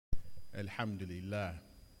Alhamdulillah.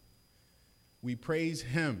 We praise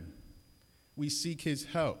Him. We seek His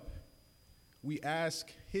help. We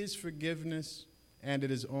ask His forgiveness, and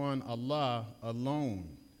it is on Allah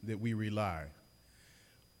alone that we rely.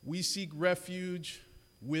 We seek refuge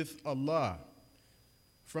with Allah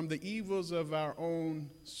from the evils of our own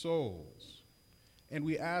souls. And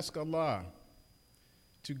we ask Allah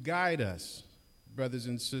to guide us, brothers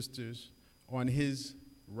and sisters, on His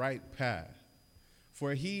right path.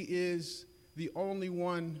 For He is the only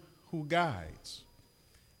one who guides.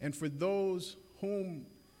 And for those whom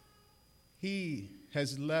He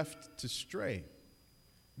has left to stray,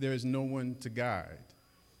 there is no one to guide.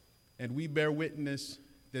 And we bear witness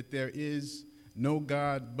that there is no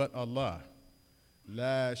God but Allah,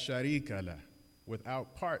 la sharika lah,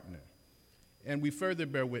 without partner. And we further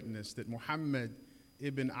bear witness that Muhammad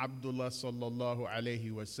ibn Abdullah sallallahu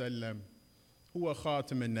alayhi wasallam, huwa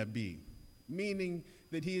khatam an-nabi, meaning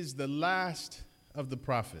that he is the last of the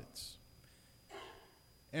prophets.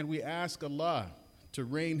 And we ask Allah to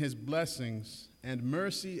rain His blessings and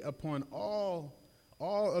mercy upon all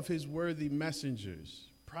of His worthy messengers,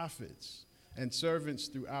 prophets, and servants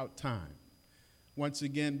throughout time. Once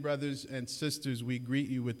again, brothers and sisters, we greet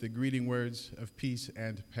you with the greeting words of peace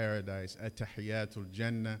and paradise. At-tahiyatul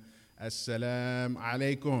Jannah. As-salam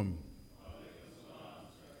alaykum.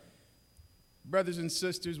 Brothers and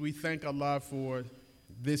sisters, we thank Allah for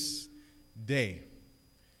this day,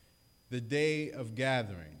 the day of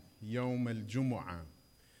gathering, Yawm al-Jumu'ah,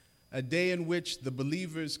 a day in which the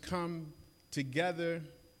believers come together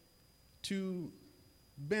to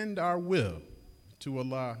bend our will to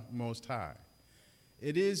Allah Most High.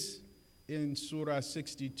 It is in Surah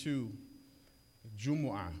 62,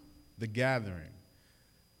 Jumu'ah, the gathering,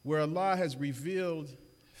 where Allah has revealed,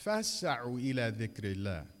 فَاسَّعُوا إِلَى ذِكْرِ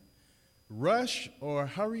اللَّهِ, rush or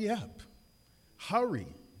hurry up, hurry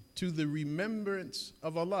to the remembrance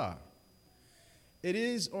of Allah. It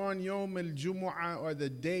is on Yawm al-Jumu'ah, or the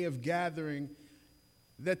day of gathering,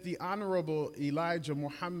 that the Honorable Elijah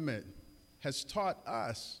Muhammad has taught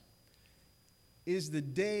us is the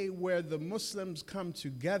day where the Muslims come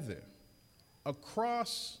together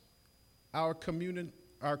across our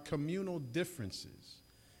communal differences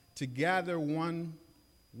to gather one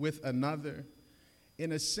with another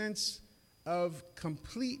in a sense of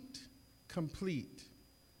complete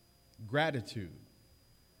gratitude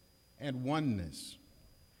and oneness.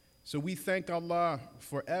 So we thank Allah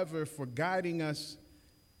forever for guiding us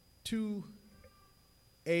to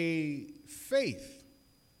a faith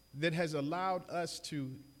that has allowed us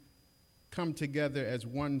to come together as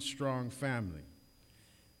one strong family.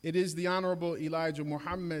 It is the Honorable Elijah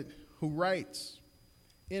Muhammad who writes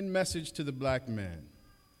in Message to the Black Man.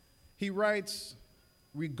 He writes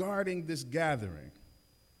regarding this gathering,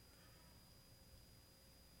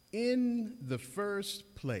 in the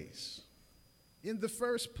first place,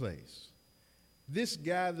 this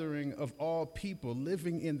gathering of all people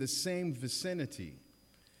living in the same vicinity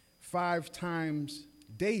 5 times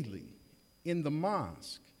daily in the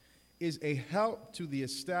mosque is a help to the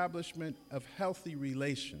establishment of healthy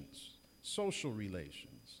relations, social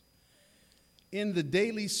relations. In the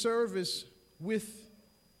daily service with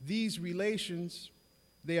these relations,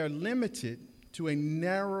 they are limited to a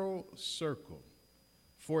narrow circle.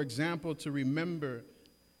 For example, to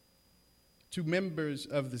members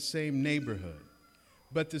of the same neighborhood.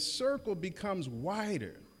 But the circle becomes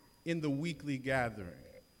wider in the weekly gathering,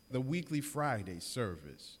 the weekly Friday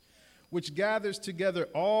service, which gathers together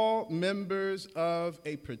all members of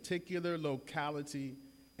a particular locality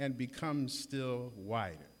and becomes still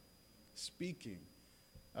wider. Speaking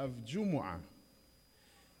of Jumu'ah,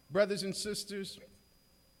 brothers and sisters,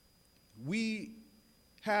 we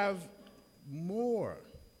have more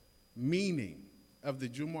meaning of the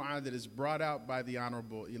Jumu'ah that is brought out by the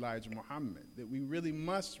Honorable Elijah Muhammad that we really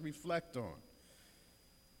must reflect on.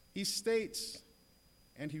 He states,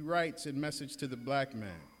 and he writes in Message to the Black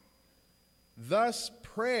Man, thus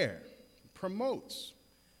prayer promotes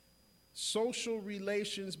social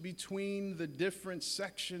relations between the different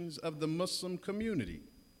sections of the Muslim community.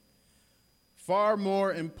 Far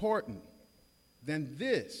more important than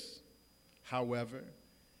this, however,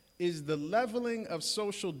 is the leveling of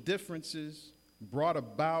social differences brought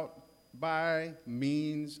about by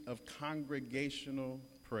means of congregational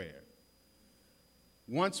prayer.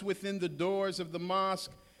 Once within the doors of the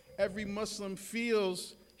mosque, every Muslim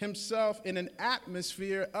feels himself in an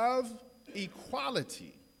atmosphere of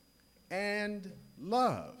equality and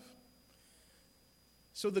love.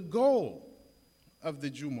 So the goal of the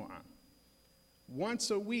Jumu'ah,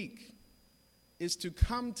 once a week, is to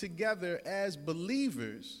come together as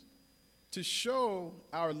believers to show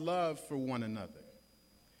our love for one another.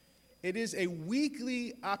 It is a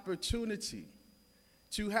weekly opportunity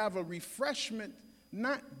to have a refreshment,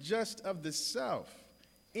 not just of the self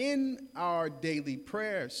in our daily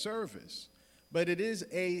prayer service, but it is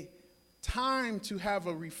a time to have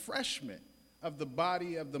a refreshment of the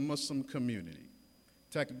body of the Muslim community.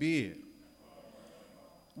 Takbir.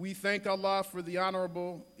 We thank Allah for the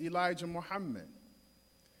Honorable Elijah Muhammad.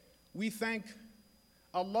 We thank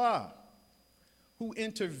Allah who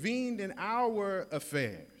intervened in our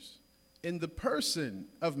affairs in the person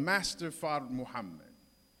of Master Fard Muhammad.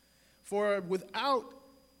 For without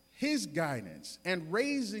his guidance and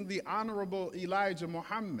raising the Honorable Elijah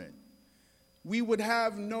Muhammad, we would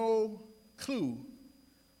have no clue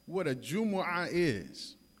what a Jumu'ah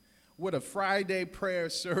is, what a Friday prayer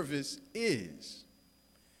service is.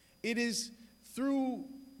 It is through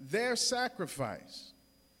their sacrifice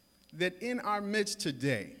that in our midst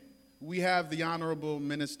today, we have the Honorable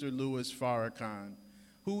Minister Louis Farrakhan,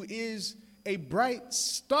 who is a bright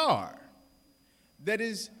star that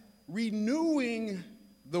is renewing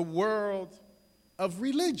the world of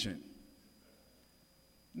religion.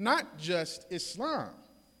 Not just Islam.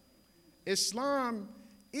 Islam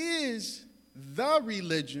is the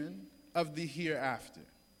religion of the hereafter.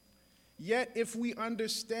 Yet if we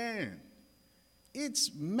understand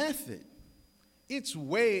its method, its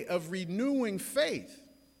way of renewing faith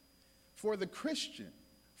for the Christian,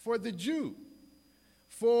 for the Jew,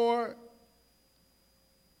 for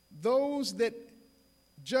those that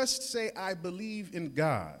just say, I believe in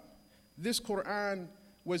God. This Quran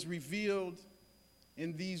was revealed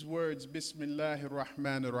in these words, Bismillahir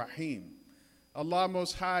Rahmanir Rahim. Allah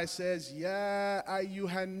Most High says, Ya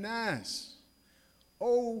ayyuhan nas,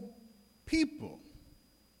 O people.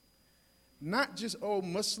 Not just, O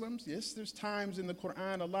Muslims. Yes, there's times in the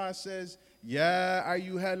Quran Allah says, Ya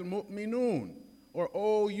ayyuhal mu'minun, or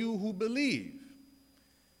O you who believe.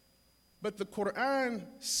 But the Quran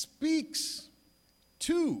speaks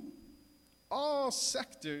to all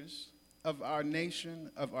sectors of our nation,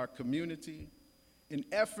 of our community, in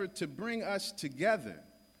effort to bring us together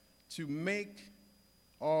to make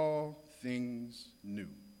all things new.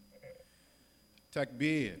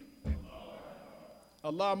 Takbir.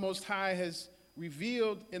 Allah Most High has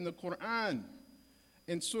revealed in the Quran,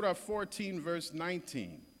 in Surah 14, verse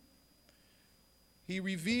 19. He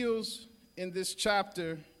reveals in this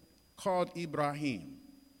chapter called Abraham,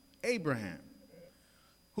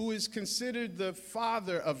 who is considered the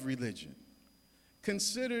father of religion,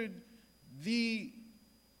 considered the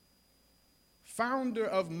founder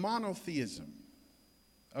of monotheism,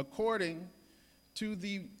 according to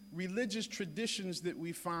the religious traditions that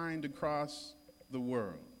we find across the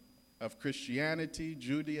world of Christianity,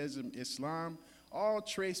 Judaism, Islam, all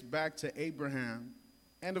traced back to Abraham,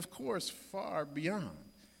 and of course, far beyond.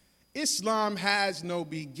 Islam has no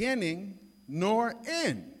beginning nor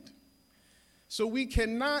end. So we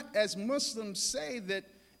cannot, as Muslims, say that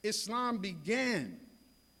Islam began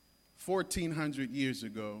 1,400 years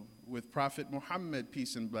ago with Prophet Muhammad,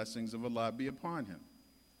 peace and blessings of Allah be upon him.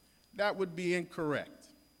 That would be incorrect.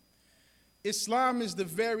 Islam is the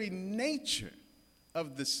very nature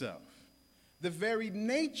of the self, the very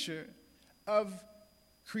nature of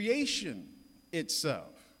creation itself.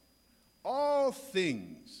 All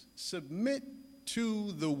things submit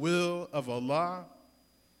to the will of Allah,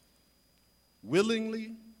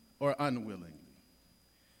 willingly or unwillingly.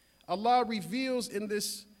 Allah reveals in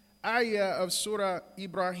this ayah of Surah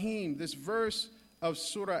Ibrahim, this verse of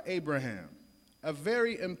Surah Abraham, a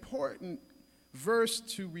very important verse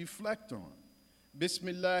to reflect on.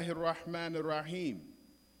 Bismillahir Rahmanir Rahim.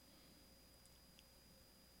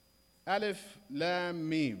 Alif Lam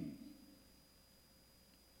Mim.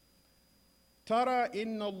 ترى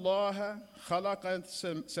إن الله خلق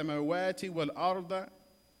السماوات والأرض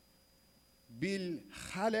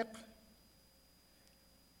بالخلق.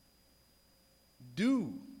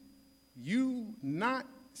 Do you not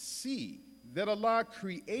see that Allah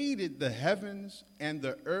created the heavens and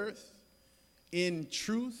the earth in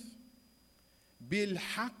truth?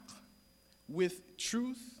 Bil-haq, with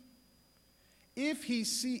truth. If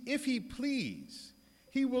he please,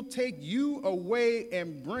 he will take you away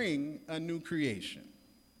and bring a new creation.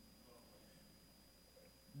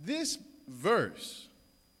 This verse,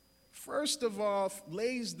 first of all,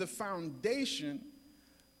 lays the foundation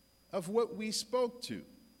of what we spoke to,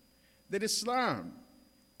 that Islam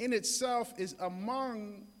in itself is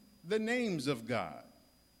among the names of God.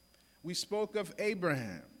 We spoke of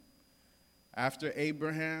Abraham. After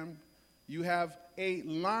Abraham, you have a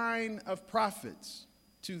line of prophets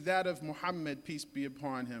to that of Muhammad, peace be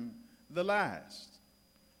upon him, the last.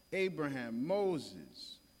 Abraham,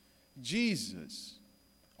 Moses, Jesus.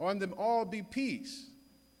 On them all be peace.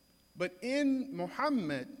 But in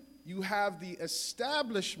Muhammad, you have the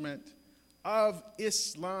establishment of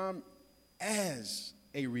Islam as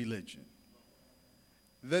a religion.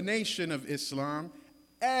 The nation of Islam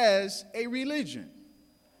as a religion,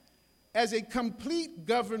 as a complete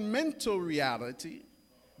governmental reality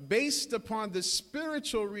based upon the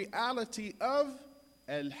spiritual reality of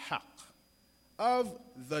al-haq, of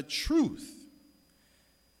the truth.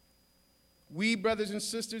 We, brothers and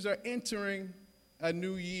sisters, are entering a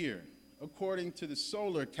new year according to the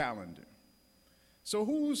solar calendar. So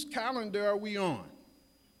whose calendar are we on?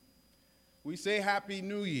 We say Happy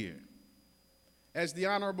New Year. As the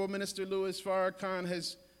Honorable Minister Louis Farrakhan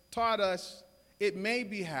has taught us, it may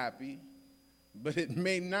be happy, but it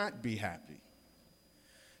may not be happy.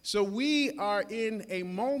 So we are in a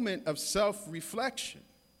moment of self-reflection.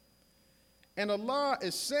 And Allah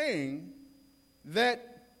is saying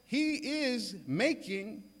that He is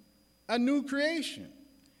making a new creation.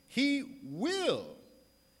 He will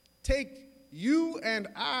take you and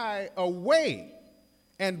I away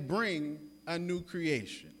and bring a new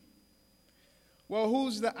creation. Well,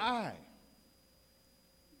 who's the I?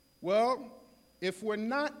 Well, if we're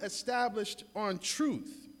not established on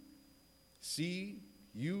truth, see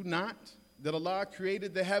you not that Allah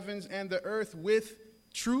created the heavens and the earth with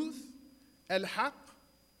truth, al-haq?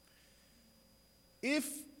 If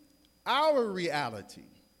our reality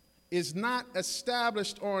is not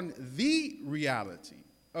established on the reality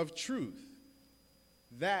of truth,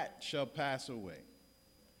 that shall pass away.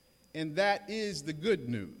 And that is the good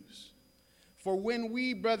news. For when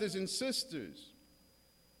we, brothers and sisters,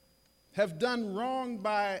 have done wrong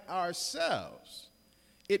by ourselves,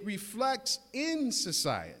 it reflects in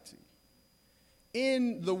society,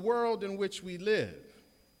 in the world in which we live.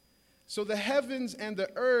 So the heavens and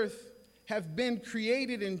the earth have been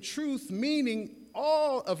created in truth, meaning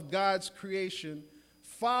all of God's creation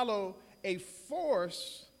follow a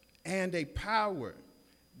force and a power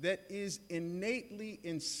that is innately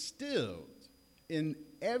instilled in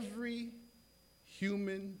every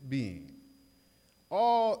human being.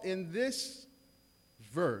 All in this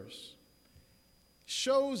verse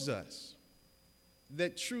shows us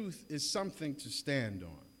that truth is something to stand on.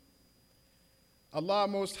 Allah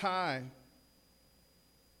Most High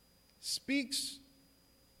speaks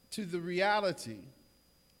to the reality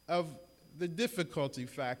of the difficulty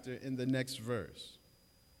factor in the next verse.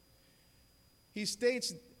 He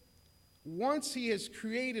states, once He has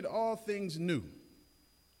created all things new,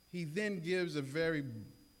 He then gives a very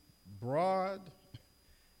broad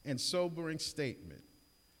and sobering statement,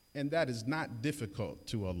 and that is not difficult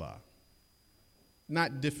to Allah.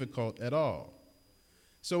 Not difficult at all.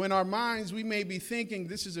 So in our minds, we may be thinking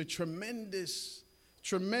this is a tremendous,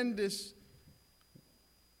 tremendous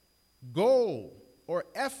goal or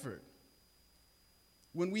effort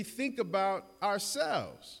when we think about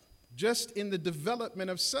ourselves, just in the development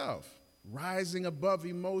of self, rising above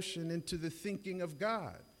emotion into the thinking of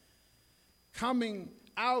God, coming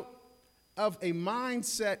out of a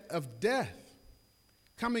mindset of death,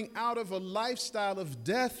 coming out of a lifestyle of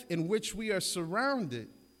death in which we are surrounded,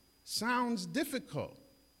 sounds difficult.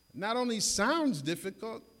 Not only sounds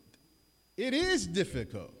difficult, it is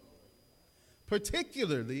difficult,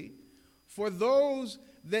 particularly for those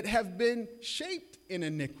that have been shaped in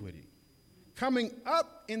iniquity, coming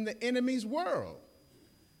up in the enemy's world.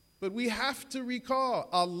 But we have to recall,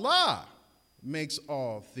 Allah makes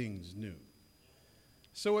all things new.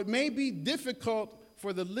 So it may be difficult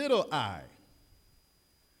for the little I,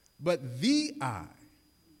 but the I,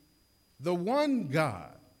 the one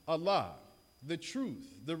God, Allah, the truth,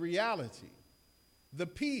 the reality, the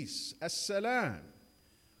peace, as-salam,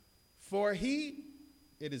 for He,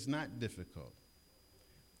 it is not difficult.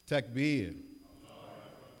 Takbir.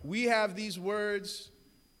 We have these words,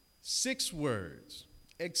 6 words: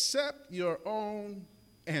 accept your own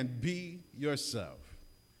and be yourself.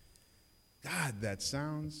 God, that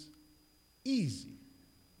sounds easy.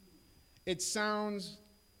 It sounds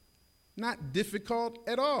not difficult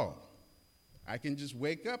at all. I can just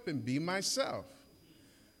wake up and be myself.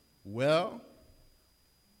 Well,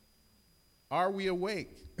 are we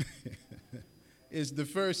awake? Is the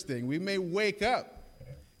first thing. We may wake up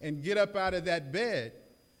and get up out of that bed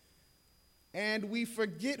and we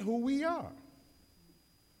forget who we are.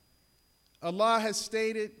 Allah has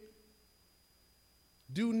stated,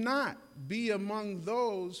 do not be among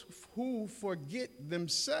those who forget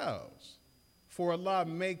themselves, for Allah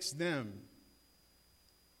makes them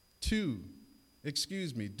do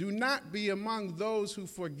not be among those who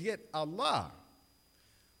forget Allah,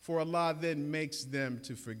 for Allah then makes them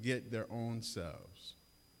to forget their own selves.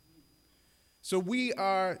 So we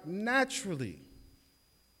are naturally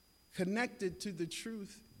connected to the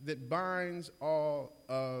truth that binds all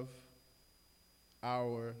of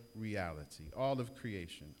our reality, all of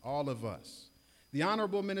creation, all of us. The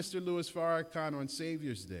Honorable Minister Louis Farrakhan on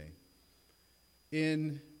Savior's Day,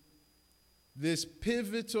 in this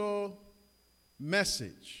pivotal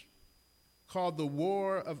message called The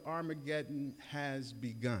War of Armageddon Has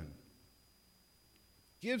Begun,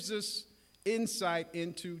 gives us insight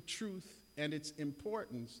into truth and its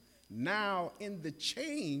importance now in the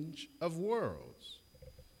change of worlds.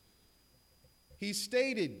 He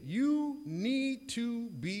stated, you need to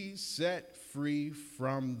be set free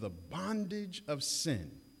from the bondage of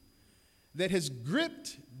sin that has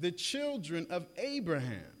gripped the children of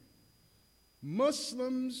Abraham,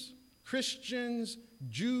 Muslims, Christians,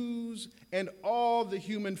 Jews, and all the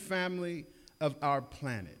human family of our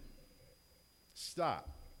planet. Stop.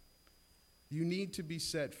 You need to be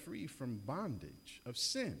set free from bondage of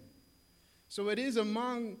sin. So it is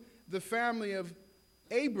among the family of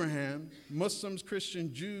Abraham, Muslims,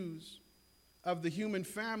 Christians, Jews, of the human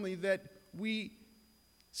family that we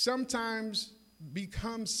sometimes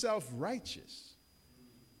become self-righteous,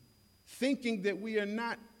 thinking that we are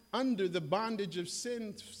not under the bondage of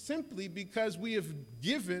sin simply because we have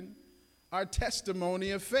given our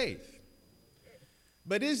testimony of faith.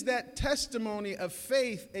 But is that testimony of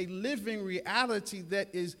faith a living reality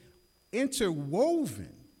that is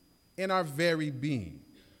interwoven in our very being?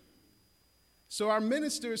 So our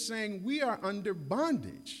minister is saying we are under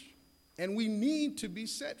bondage and we need to be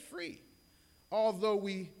set free. Although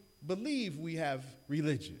we believe we have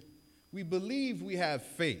religion, we believe we have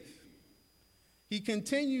faith. He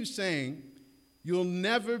continues saying, you'll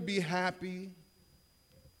never be happy,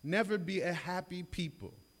 never be a happy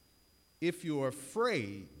people if you're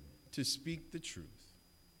afraid to speak the truth.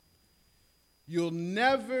 You'll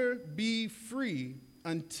never be free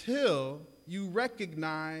until you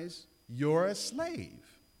recognize you're a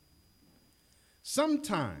slave.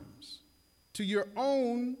 Sometimes to your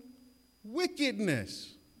own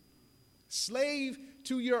wickedness. Slave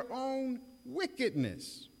to your own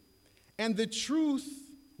wickedness. And the truth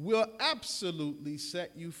will absolutely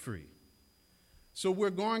set you free. So we're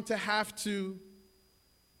going to have to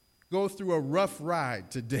go through a rough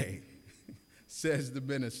ride today, says the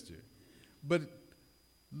minister. But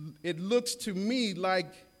it looks to me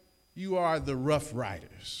like you are the rough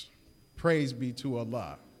riders. Praise be to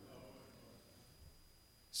Allah.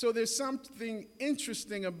 So there's something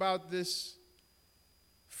interesting about this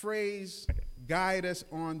phrase, guide us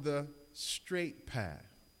on the straight path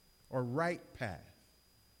or right path.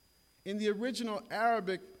 In the original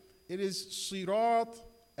Arabic, it is sirat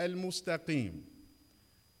al-mustaqim.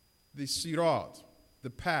 The sirat, the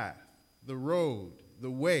path, the road,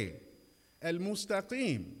 the way.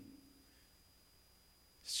 Al-mustaqim,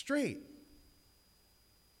 straight,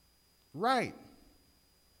 right.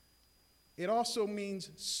 It also means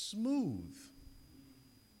smooth.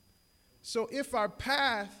 So if our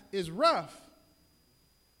path is rough,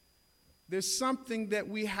 there's something that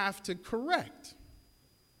we have to correct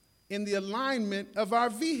in the alignment of our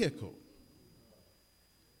vehicle.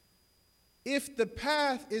 If the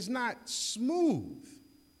path is not smooth,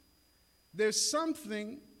 there's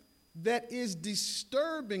something that is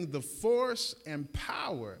disturbing the force and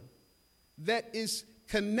power that is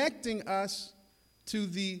connecting us to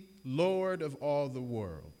the Lord of all the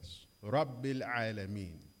worlds, Rabbil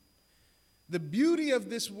Alameen. The beauty of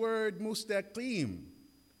this word mustaqim,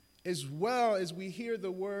 as well as we hear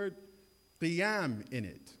the word qiyam in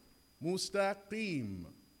it, mustaqim.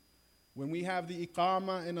 When we have the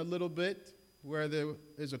iqama in a little bit, where there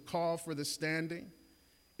is a call for the standing,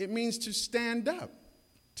 it means to stand up,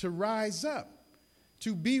 to rise up,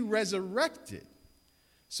 to be resurrected.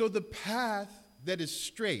 So the path that is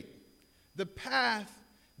straight, the path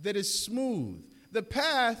that is smooth, the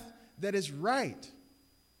path that is right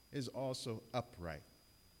is also upright,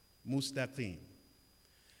 mustaqim.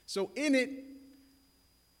 So in it,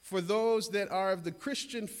 for those that are of the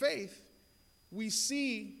Christian faith, we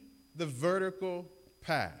see the vertical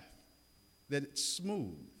path that's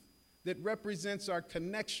smooth, that represents our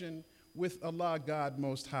connection with Allah, God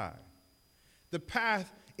Most High. The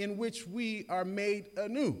path in which we are made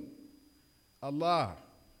anew. Allah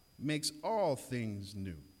makes all things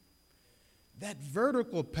new. That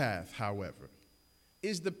vertical path, however,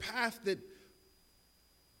 is the path that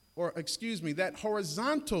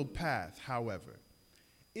horizontal path, however,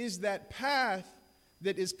 is that path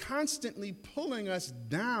that is constantly pulling us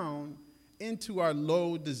down into our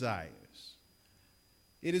low desires.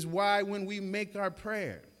 It is why when we make our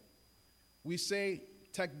prayer, we say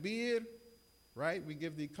takbir, right? We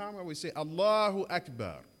give the Iqamah, we say Allahu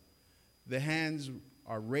Akbar. The hands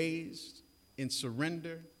are raised in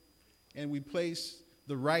surrender, and we place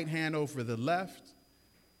the right hand over the left.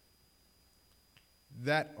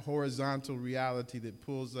 That horizontal reality that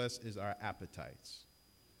pulls us is our appetites.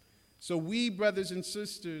 So we, brothers and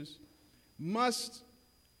sisters, must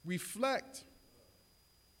reflect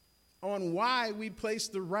on why we place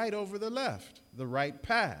the right over the left, the right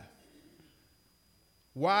path.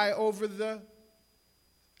 Why over the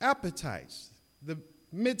appetites, the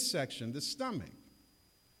midsection, the stomach.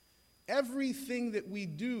 Everything that we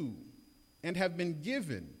do and have been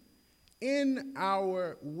given in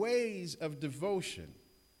our ways of devotion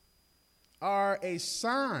are a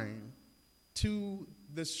sign to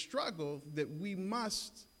the struggle that we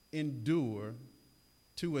must endure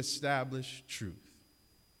to establish truth.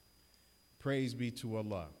 Praise be to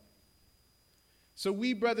Allah. So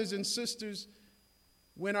we, brothers and sisters,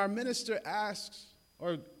 when our minister asks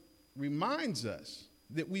or reminds us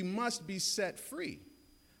that we must be set free,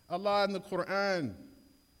 Allah in the Quran,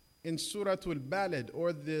 in Surah Al-Balad,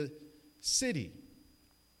 or the city,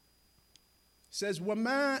 says,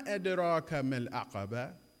 وَمَا أَدْرَاكَ مَا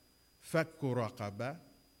الْعَقَبَةُ فَكُّ رَقَبَةٍ.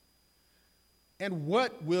 And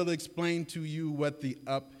what will explain to you what the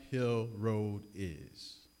uphill road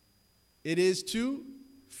is? It is to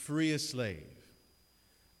free a slave.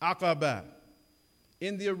 Aqaba,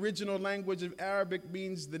 in the original language of Arabic,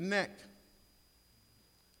 means the neck.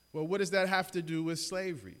 Well, what does that have to do with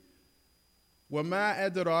slavery?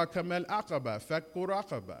 وَمَا أَدْرَاكَ مَا الْعَقَبَةُ فَكُّ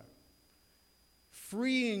رَقَبَةٍ.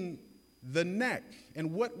 Freeing the neck,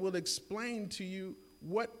 and what will explain to you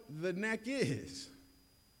what the neck is?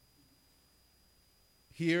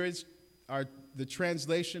 Here is the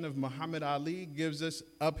translation of Muhammad Ali gives us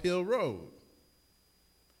uphill road.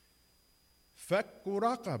 Fakku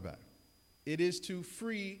raqaba. It is to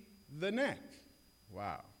free the neck.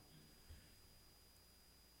 Wow.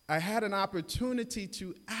 I had an opportunity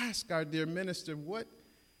to ask our dear minister, what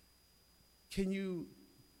can you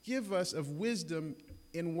give us of wisdom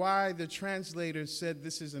in why the translator said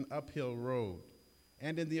this is an uphill road?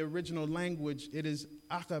 And in the original language, it is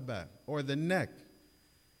aqaba, or the neck.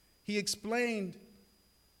 He explained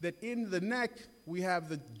that in the neck, we have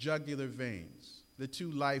the jugular veins, the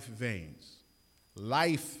two life veins.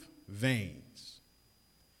 Life veins.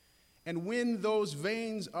 And when those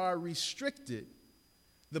veins are restricted,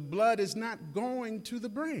 the blood is not going to the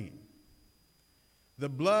brain. The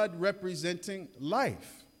blood representing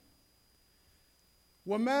life.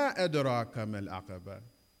 وَمَا أَدْرَاكَ مَا الْعَقَبَةُ.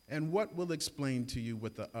 And what will explain to you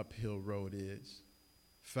what the uphill road is?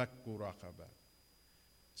 فَكُّ رَقَبَةٍ.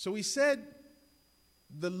 So he said,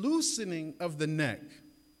 the loosening of the neck,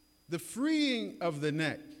 the freeing of the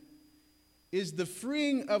neck, is the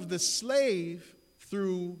freeing of the slave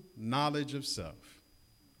through knowledge of self.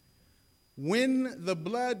 When the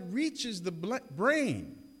blood reaches the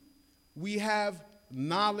brain, we have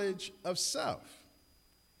knowledge of self.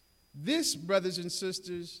 This, brothers and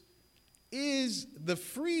sisters, is the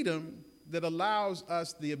freedom that allows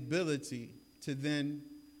us the ability to then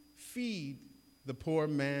feed the poor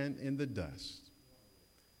man in the dust.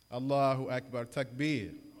 Allahu Akbar,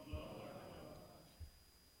 takbir.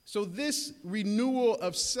 So this renewal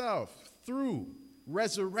of self through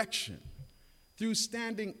resurrection, through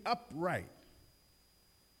standing upright,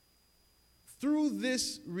 through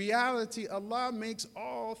this reality, Allah makes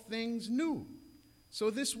all things new. So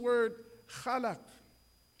this word khalaq,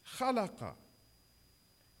 khalaqa,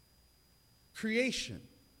 creation.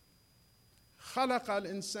 خَلَقَ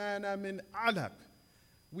الْإِنسَانَ مِنْ عَلَقٍ.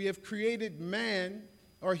 We have created man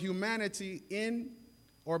or humanity in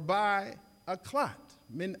or by a clot,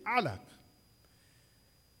 min alaq.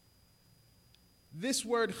 This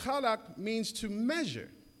word khalaq means to measure.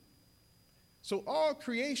 So all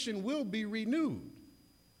creation will be renewed.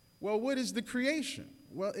 Well, what is the creation?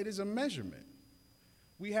 Well, it is a measurement.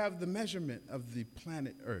 We have the measurement of the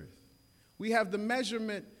planet Earth. We have the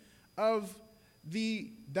measurement of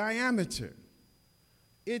the diameter.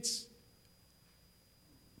 It's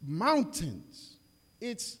mountains.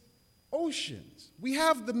 It's oceans. We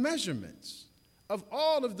have the measurements of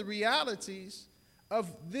all of the realities of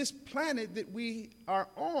this planet that we are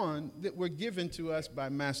on, that were given to us by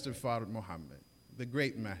Master Fard Muhammad, the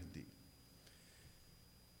great Mahdi.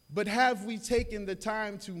 But have we taken the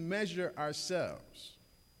time to measure ourselves?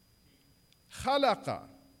 Khalaqa,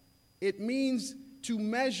 it means to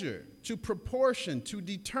measure, to proportion, to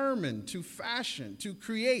determine, to fashion, to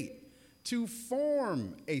create, to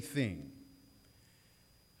form a thing.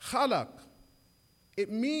 Khalaq,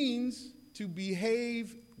 it means to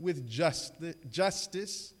behave with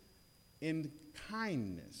justice in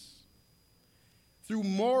kindness, through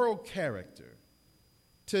moral character,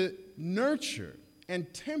 to nurture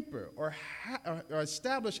and temper or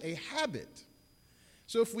establish a habit.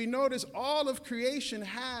 So if we notice, all of creation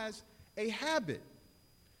has a habit,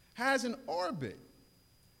 has an orbit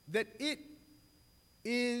that it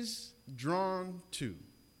is drawn to.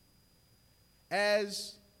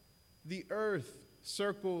 As the earth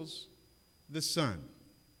circles the sun,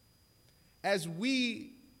 as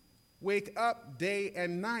we wake up day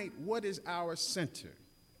and night, what is our center?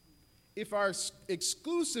 If our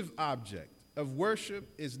exclusive object of worship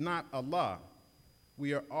is not Allah,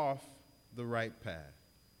 we are off the right path.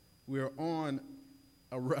 We are on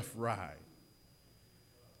a rough ride.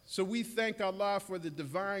 So we thank Allah for the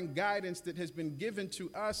divine guidance that has been given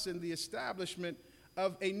to us in the establishment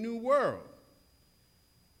of a new world.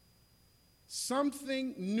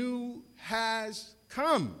 Something new has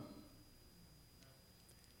come.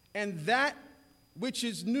 And that which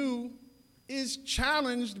is new is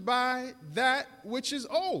challenged by that which is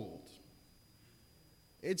old.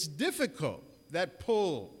 It's difficult, that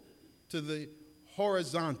pull to the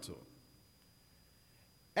horizontal.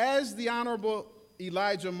 As the Honorable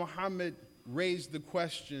Elijah Muhammad raised the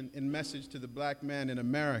question in Message to the Black Man in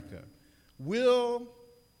America, will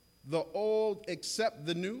the old accept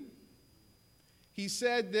the new? He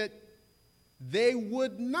said that they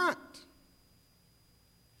would not,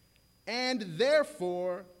 and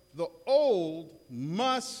therefore the old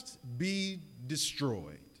must be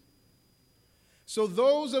destroyed. So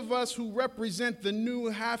those of us who represent the new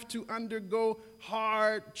have to undergo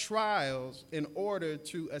hard trials in order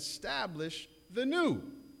to establish the new.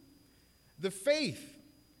 The faith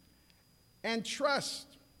and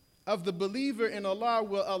trust of the believer in Allah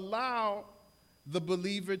will allow the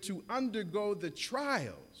believer to undergo the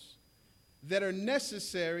trials that are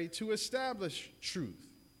necessary to establish truth.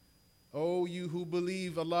 O you who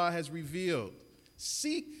believe Allah has revealed,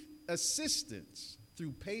 seek assistance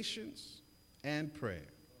through patience and prayer.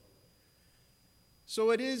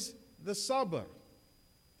 So it is the sabr,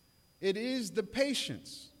 it is the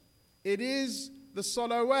patience, it is the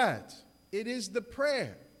salawat, it is the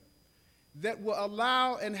prayer that will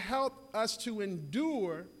allow and help us to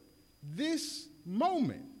endure this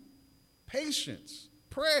moment. Patience,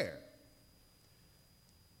 prayer.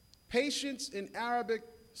 Patience in Arabic,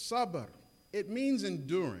 sabr, it means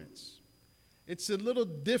endurance. It's a little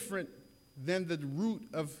different than the root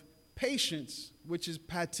of patience, which is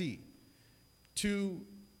pati, to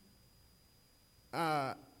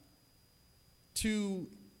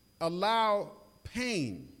allow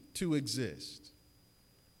pain to exist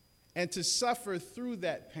and to suffer through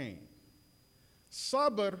that pain.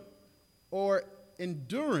 Sabr, or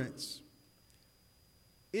endurance,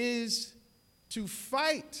 is to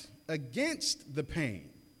fight against the pain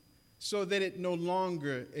so that it no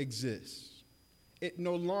longer exists. It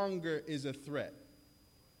no longer is a threat.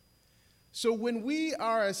 So when we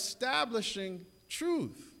are establishing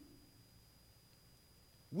truth,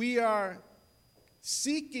 we are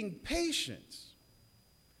seeking patience,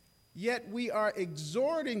 yet we are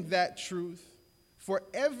exhorting that truth for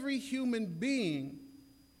every human being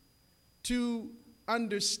to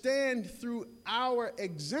understand through our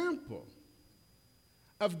example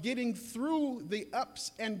of getting through the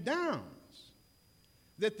ups and downs,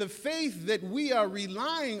 that the faith that we are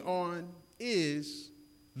relying on is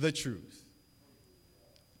the truth.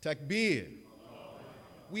 Takbir.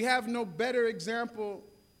 We have no better example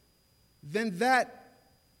than that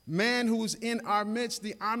man who's in our midst,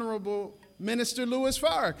 the Honorable Minister Louis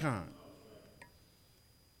Farrakhan.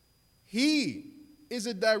 He is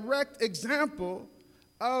a direct example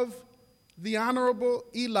of the Honorable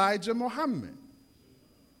Elijah Muhammad.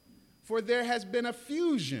 For there has been a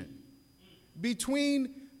fusion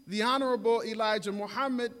between the Honorable Elijah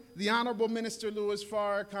Muhammad, the Honorable Minister Louis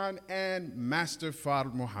Farrakhan, and Master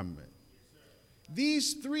Fard Muhammad.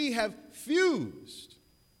 These three have fused.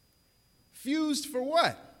 Fused for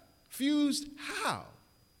what? Fused how?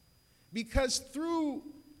 Because through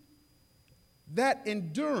that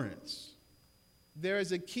endurance, there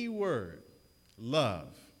is a key word: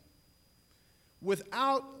 love.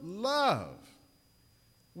 Without love,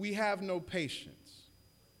 we have no patience.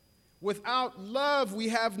 Without love, we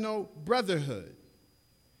have no brotherhood.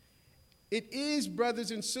 It is, brothers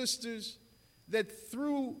and sisters, that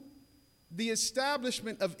through the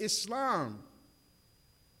establishment of Islam,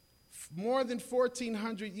 more than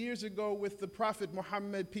 1,400 years ago with the Prophet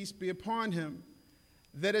Muhammad, peace be upon him,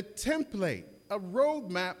 that a template, a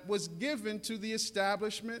roadmap was given to the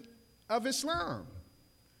establishment of Islam.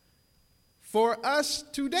 For us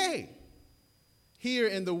today, here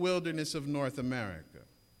in the wilderness of North America,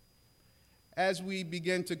 as we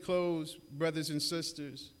begin to close, brothers and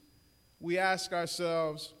sisters, we ask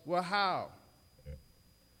ourselves, well, how?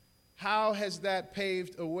 How has that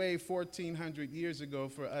paved a way 1,400 years ago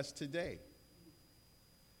for us today?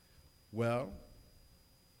 Well,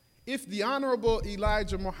 if the Honorable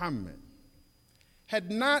Elijah Muhammad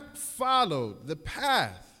had not followed the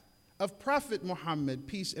path of Prophet Muhammad,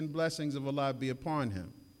 peace and blessings of Allah be upon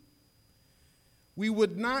him, we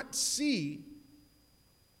would not see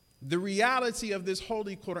the reality of this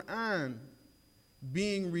Holy Quran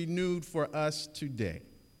being renewed for us today.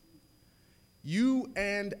 You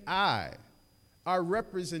and I are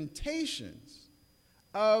representations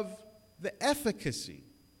of the efficacy,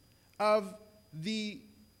 of the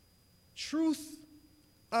truth,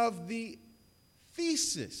 of the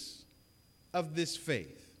thesis of this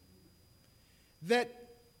faith. That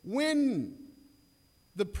when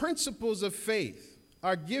the principles of faith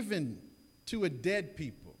are given to a dead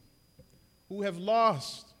people who have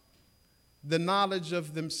lost the knowledge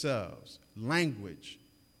of themselves, language,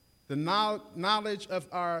 the knowledge of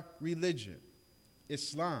our religion,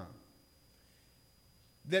 Islam,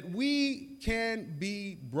 that we can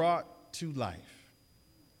be brought to life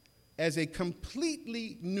as a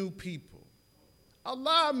completely new people.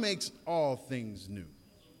 Allah makes all things new.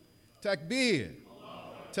 Takbir,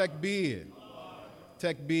 takbir,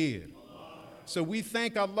 takbir. So we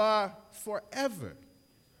thank Allah forever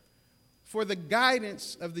for the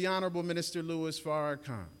guidance of the Honorable Minister Louis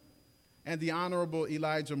Farrakhan and the Honorable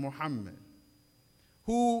Elijah Muhammad,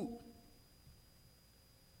 who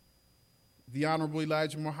the Honorable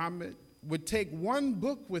Elijah Muhammad would take one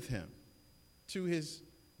book with him to his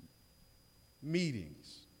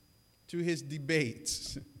meetings, to his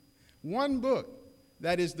debates. One book,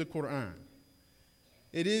 that is the Quran.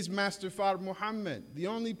 It is Master Fard Muhammad, the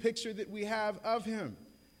only picture that we have of him.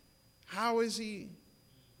 How is he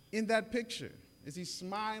in that picture? Is he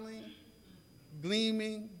smiling,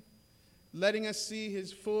 gleaming, letting us see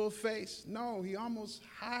his full face? No, he almost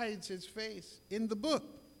hides his face in the book,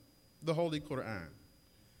 the Holy Quran.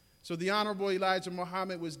 So the Honorable Elijah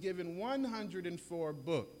Muhammad was given 104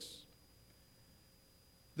 books.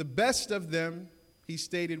 The best of them, he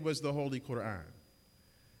stated, was the Holy Quran.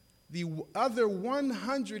 The other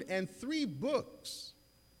 103 books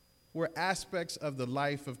were aspects of the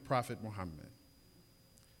life of Prophet Muhammad.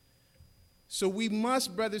 So we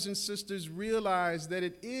must, brothers and sisters, realize that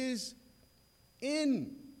it is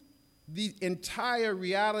in the entire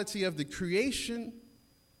reality of the creation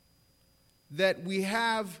that we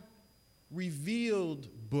have revealed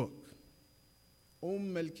book,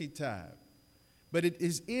 al-Kitab. But it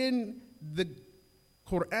is in the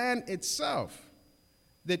Quran itself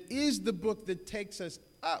that is the book that takes us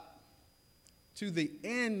up to the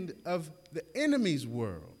end of the enemy's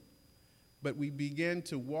world. But we begin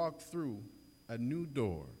to walk through a new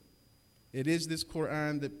door. It is this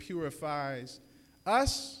Quran that purifies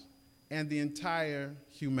us and the entire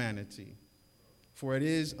humanity. For it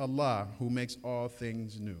is Allah who makes all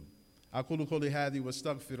things new. أقول قولي هذه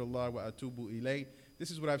واستغفر الله وأتوب إليه.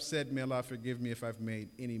 This is what I've said. May Allah forgive me if I've made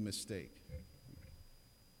any mistake.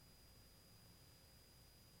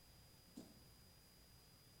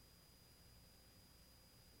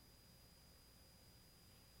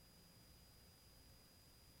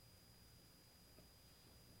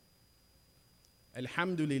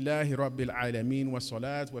 الحمد لله رب العالمين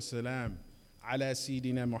والصلاة والسلام على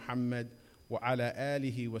سيدنا محمد وعلى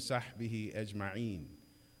آله وصحبه أجمعين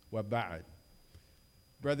وبعد.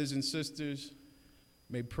 Brothers and sisters,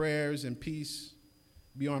 may prayers and peace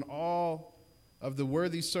be on all of the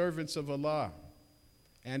worthy servants of Allah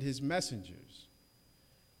and His messengers.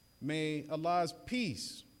 May Allah's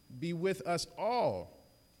peace be with us all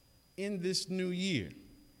in this new year.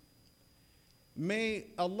 May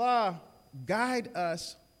Allah guide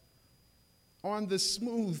us on the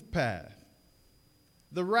smooth path,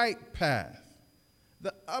 the right path,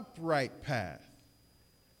 the upright path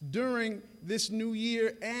during this new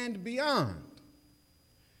year and beyond.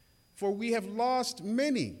 For we have lost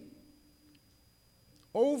many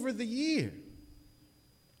over the year.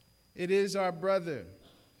 It is our brother,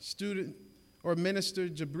 student, or Minister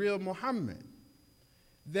Jabril Muhammad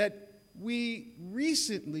that we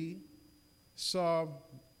recently saw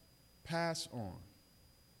pass on.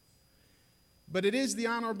 But it is the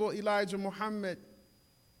Honorable Elijah Muhammad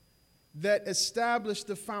that established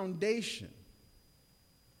the foundation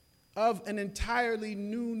of an entirely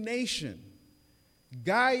new nation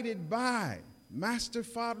guided by Master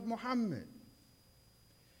Fard Muhammad.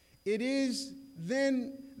 It is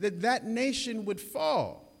then that that nation would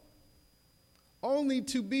fall, only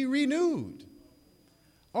to be renewed,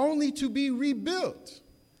 only to be rebuilt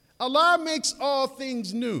Allah makes all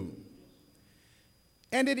things new.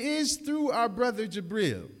 And it is through our brother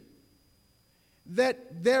Jibril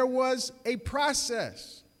that there was a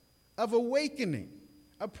process of awakening,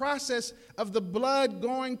 a process of the blood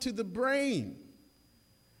going to the brain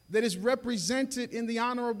that is represented in the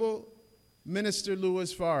Honorable Minister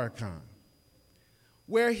Louis Farrakhan,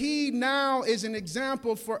 where he now is an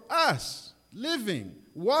example for us, living,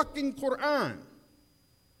 walking Quran,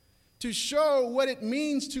 to show what it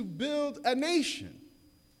means to build a nation.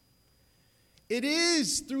 It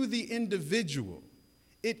is through the individual.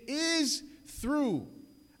 It is through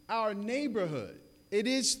our neighborhood. It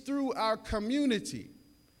is through our community.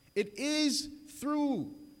 It is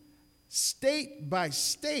through state by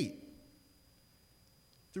state,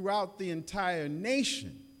 throughout the entire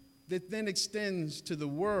nation, that then extends to the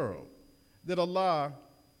world, that Allah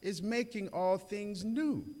is making all things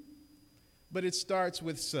new. But it starts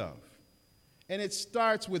with self. And it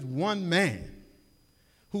starts with one man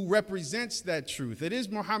who represents that truth. It is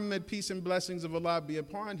Muhammad, peace and blessings of Allah be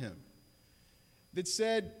upon him, that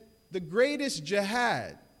said the greatest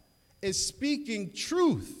jihad is speaking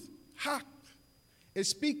truth, haqq, is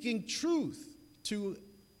speaking truth to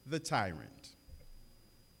the tyrant.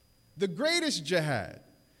 The greatest jihad.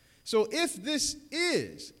 So if this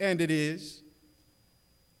is, and it is,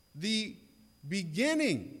 the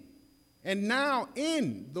beginning and now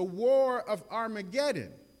in the war of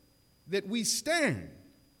Armageddon that we stand,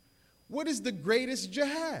 what is the greatest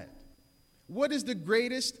jihad? What is the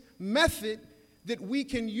greatest method that we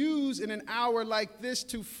can use in an hour like this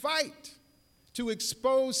to fight, to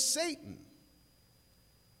expose Satan?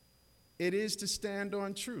 It is to stand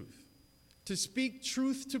on truth, to speak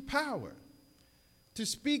truth to power, to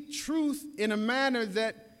speak truth in a manner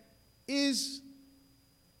that is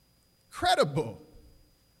credible.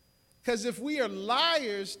 Because if we are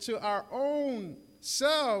liars to our own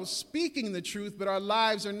selves speaking the truth, but our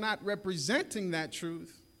lives are not representing that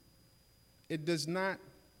truth, it does not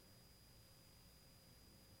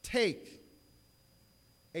take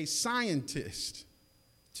a scientist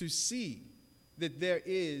to see that there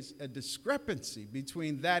is a discrepancy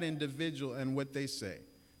between that individual and what they say.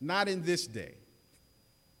 Not in this day.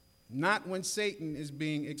 Not when Satan is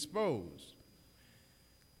being exposed.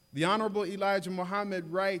 The Honorable Elijah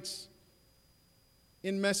Muhammad writes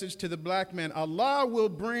in Message to the Black Man, Allah will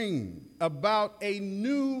bring about a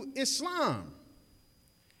new Islam.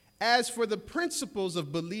 As for the principles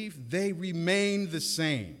of belief, they remain the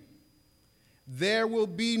same. There will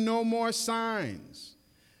be no more signs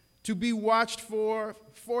to be watched for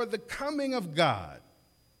the coming of God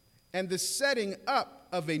and the setting up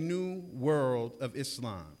of a new world of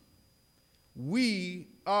Islam. We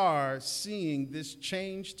are seeing this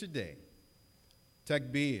change today.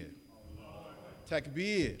 Takbir.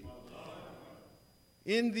 Takbir.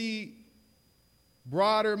 In the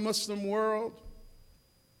broader Muslim world,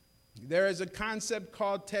 there is a concept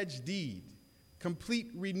called tajdeed,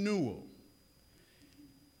 complete renewal.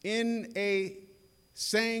 In a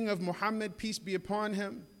saying of Muhammad, peace be upon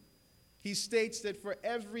him, he states that for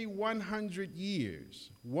every 100 years,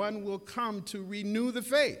 one will come to renew the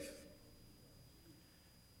faith.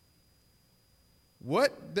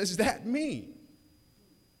 What does that mean?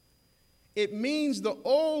 It means the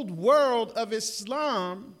old world of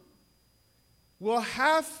Islam will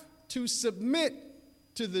have to submit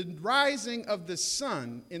to the rising of the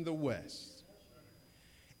sun in the West.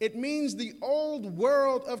 It means the old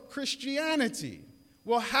world of Christianity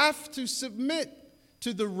will have to submit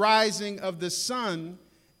to the rising of the sun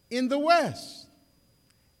in the West.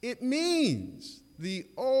 It means the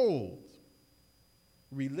old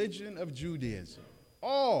religion of Judaism,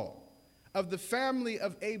 all of the family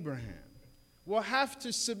of Abraham, will have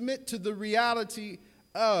to submit to the reality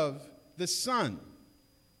of the sun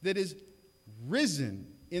that is risen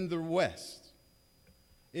in the West.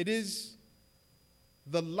 It is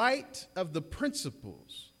the light of the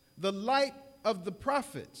principles, the light of the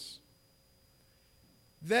prophets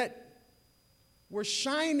that were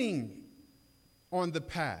shining on the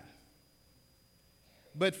path.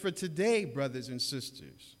 But for today, brothers and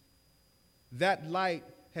sisters, that light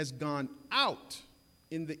has gone out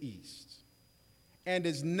in the East and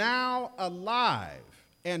is now alive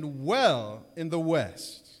and well in the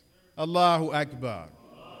West. Allahu Akbar.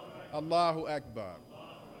 Allahu Akbar.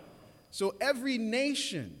 So every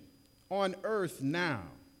nation on earth now,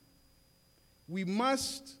 we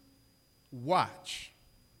must watch,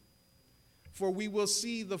 for we will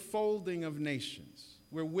see the folding of nations.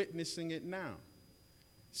 We're witnessing it now.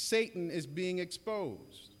 Satan is being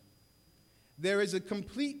exposed. There is a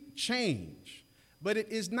complete change, but it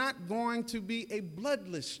is not going to be a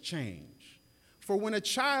bloodless change. For when a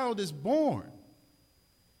child is born,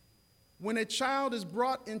 when a child is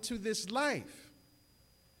brought into this life,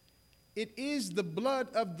 it is the blood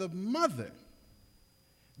of the mother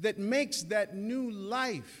that makes that new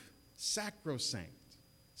life sacrosanct,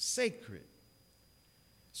 sacred.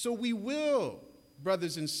 So we will,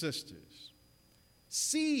 brothers and sisters,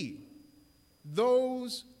 see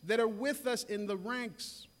those that are with us in the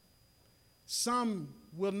ranks. Some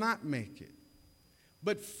will not make it.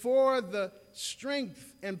 But for the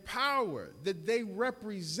strength and power that they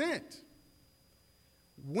represent,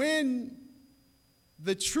 when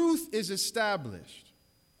the truth is established,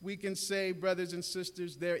 we can say, brothers and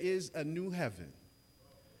sisters, there is a new heaven.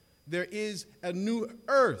 There is a new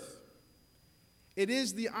earth. It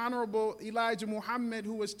is the Honorable Elijah Muhammad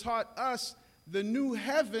who has taught us the new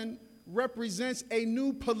heaven represents a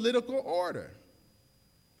new political order.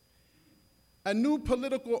 A new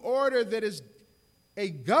political order that is a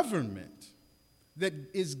government that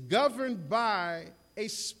is governed by a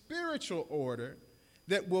spiritual order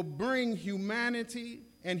that will bring humanity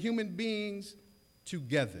and human beings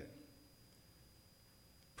together.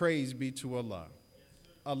 Praise be to Allah.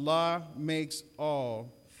 Allah makes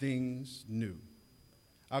all things new.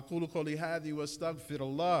 أقول قولي هذه واستغفر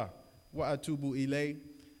الله وأتوب إليه.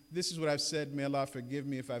 This is what I've said. May Allah forgive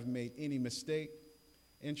me if I've made any mistake.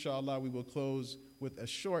 Inshallah, we will close with a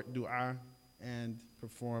short dua and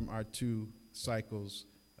perform our 2 cycles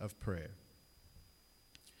of prayer.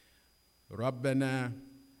 ربنا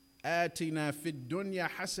آتنا في الدنيا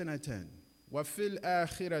حسنة وفي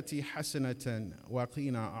الآخرة حسنة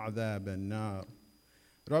وقنا عذاب النار.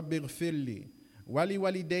 رب اغفر لي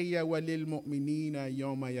ولوالدي وللمؤمنين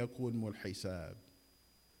يوم يقوم الحساب.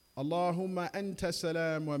 اللهم أنت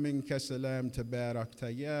سلام ومنك سلام تباركت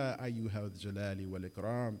يا أيها الجلال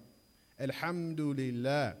والإكرام. الحمد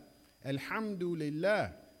لله الحمد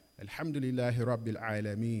لله الحمد لله رب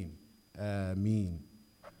العالمين آمين.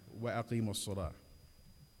 وأقيموا الصلاة.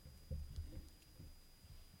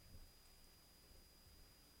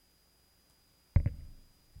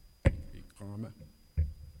 إقامة.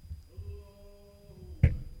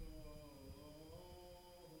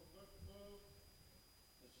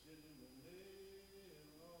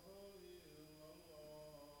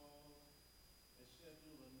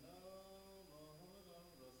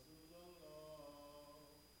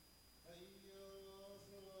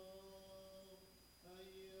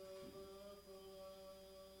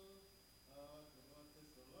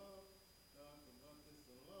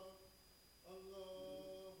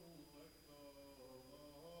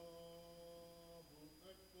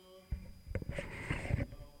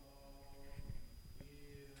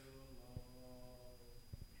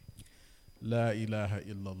 La ilaha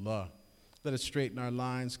illallah. Let us straighten our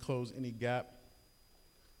lines, close any gap.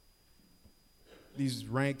 These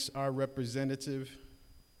ranks are representative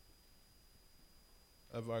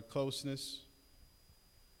of our closeness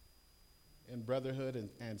and brotherhood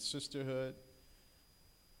and sisterhood.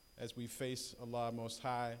 As we face Allah Most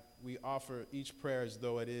High, we offer each prayer as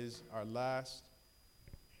though it is our last,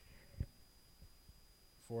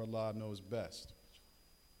 for Allah knows best.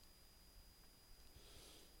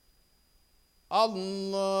 Allahu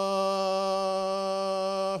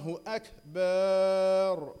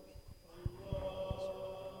Akbar.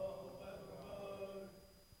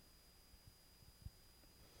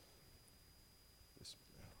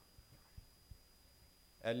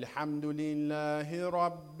 الحمد لله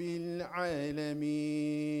رب العالمين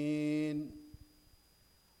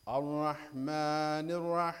الرحمن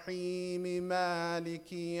الرحيم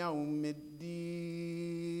مالك يوم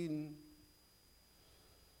الدين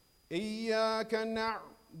إياك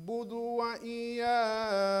نعبد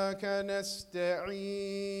وإياك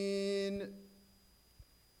نستعين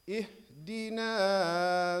اهدنا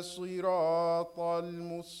صراط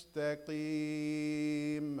المستقيم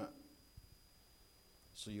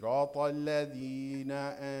صراط الذين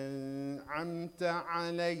أنعمت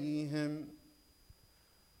عليهم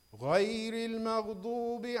غير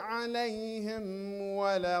المغضوب عليهم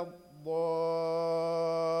ولا الضالين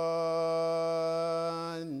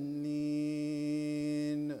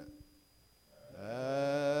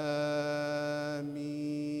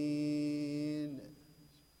آمين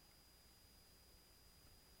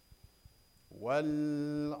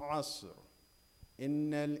والعصر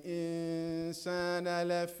إن الإنسان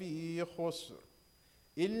لفي خسر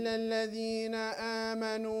إلا الذين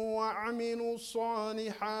آمنوا وعملوا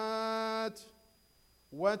الصالحات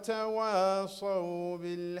وتواصوا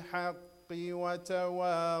بالحق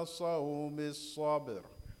وتواصوا بالصبر.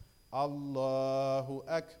 الله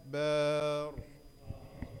أكبر.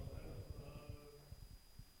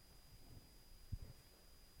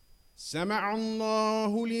 سمع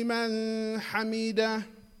الله لمن حمده.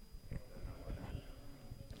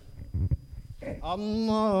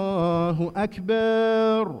 الله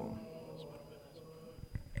أكبر.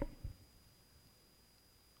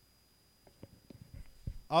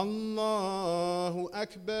 الله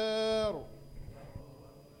أكبر.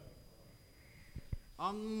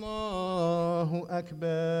 الله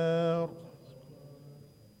أكبر.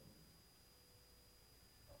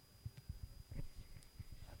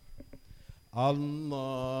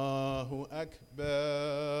 الله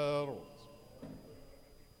أكبر.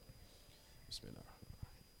 بسم الله الرحمن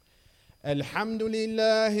الرحيم. الحمد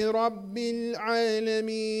لله رب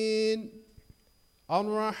العالمين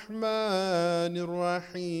الرحمن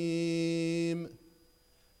الرحيم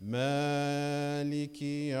مالك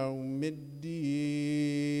يوم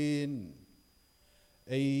الدين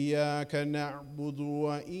إياك نعبد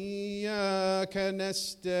وإياك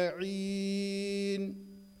نستعين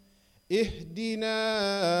اهدنا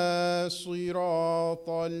صراط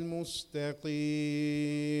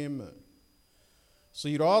المستقيم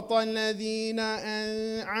صراط الذين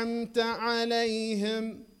أنعمت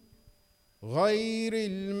عليهم غير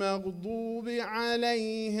المغضوب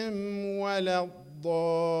عليهم ولا الضالين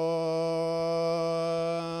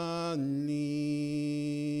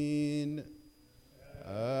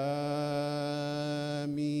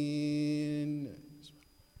آمين.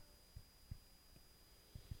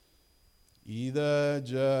 إذا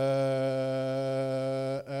جاء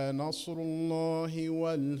نصر الله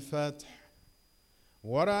والفتح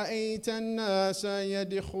ورأيت الناس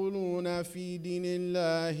يدخلون في دين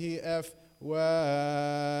الله أفواجا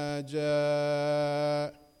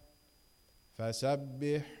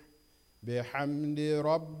فسبح بحمد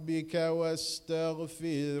ربك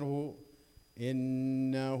واستغفره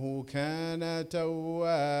إنه كان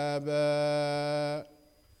توابا.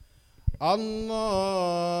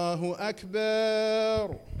 الله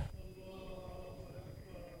أكبر.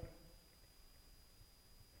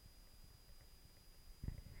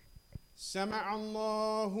 سمع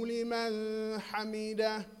الله لمن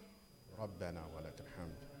حمده. ربنا ولك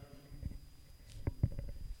الحمد.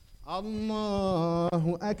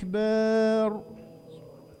 الله أكبر.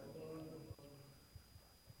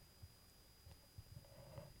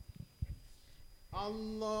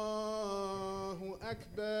 الله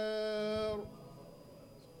أكبر.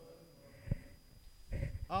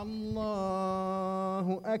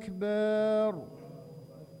 الله أكبر.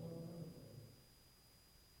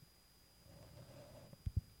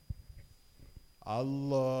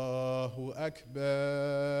 الله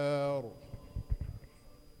أكبر.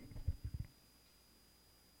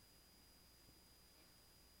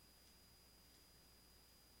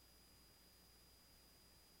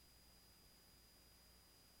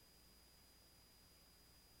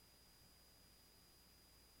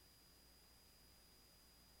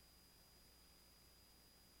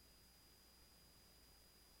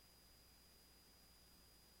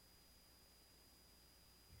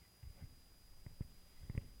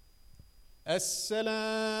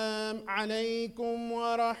 السلام عليكم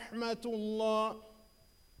ورحمة الله.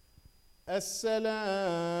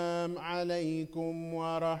 السلام عليكم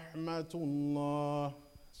ورحمة الله.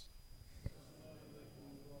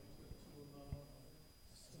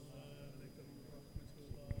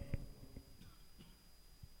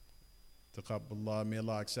 Taqabballah, may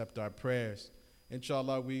Allah accept our prayers.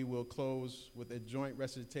 Inshallah, we will close with a joint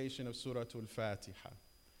recitation of Surah Al-Fatiha.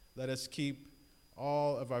 Let us keep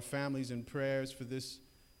all of our families in prayers for this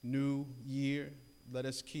new year. Let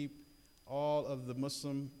us keep all of the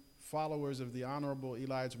Muslim followers of the Honorable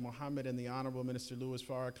Elijah Muhammad and the Honorable Minister Louis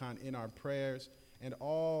Farrakhan in our prayers, and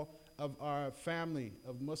all of our family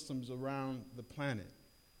of Muslims around the planet.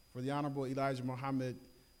 For the Honorable Elijah Muhammad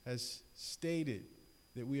has stated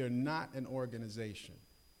that we are not an organization,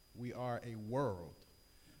 we are a world.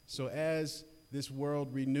 So as this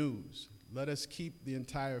world renews, let us keep the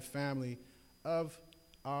entire family of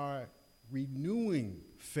our renewing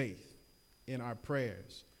faith in our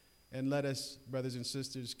prayers. And let us, brothers and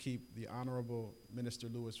sisters, keep the Honorable Minister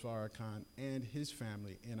Louis Farrakhan and his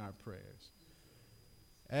family in our prayers.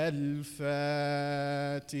 Al-Fatiha.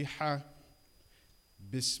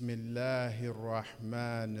 Bismillahir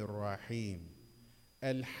Rahmanir Rahim.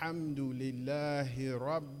 Alhamdulillahi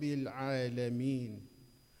Rabbil Alameen.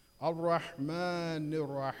 Ar-Rahmanir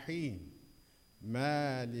Rahim.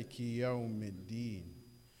 مالك يوم الدين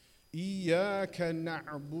إياك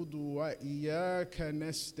نعبد وإياك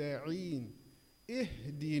نستعين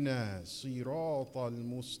اهدنا صراط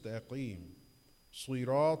المستقيم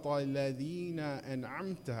صراط الذين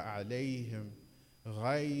أنعمت عليهم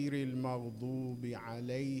غير المغضوب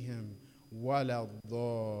عليهم ولا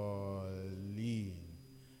الضالين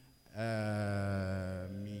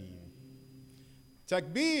آمين.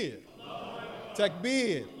 Takbir.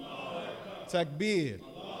 Takbir. Takbir.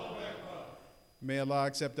 May Allah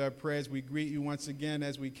accept our prayers. We greet you once again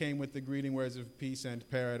as we came with the greeting words of peace and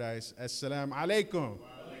paradise. Assalamu alaikum.